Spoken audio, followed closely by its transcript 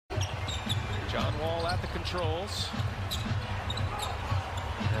John Wall at the controls.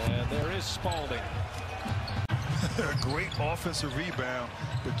 And there is Spalding. A great offensive rebound,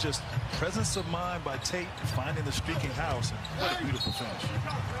 but just presence of mind by Tate finding the streaking house. And what a beautiful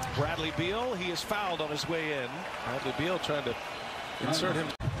finish. Bradley Beal, he is fouled on his way in. Bradley Beal trying to insert him.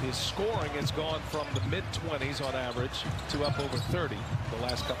 His scoring has gone from the mid-20s on average to up over 30 the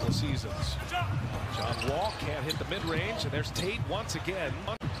last couple of seasons. John Wall can't hit the mid-range, and there's Tate once again.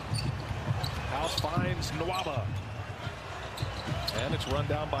 House finds Nwaba. And it's run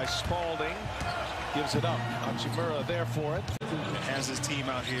down by Spalding. Gives it up. Hachimura there for it. Has his team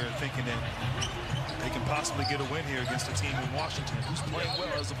out here thinking that they can possibly get a win here against a team in Washington who's playing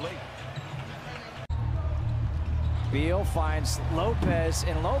well as of late. Beal finds Lopez,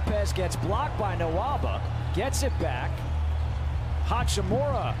 and Lopez gets blocked by Nwaba. Gets it back.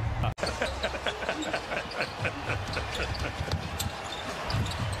 Hachimura.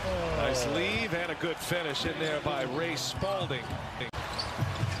 Nice leave and a good finish in there by Ray Spalding.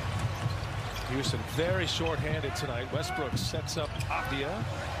 Houston very short-handed tonight. Westbrook sets up Tapia.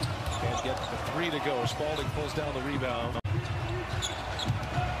 Can't get the three to go. Spalding pulls down the rebound.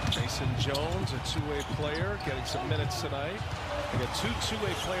 Mason Jones, a two-way player, getting some minutes tonight. They got two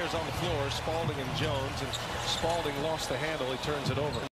two-way players on the floor, Spalding and Jones, and Spalding lost the handle. He turns it over.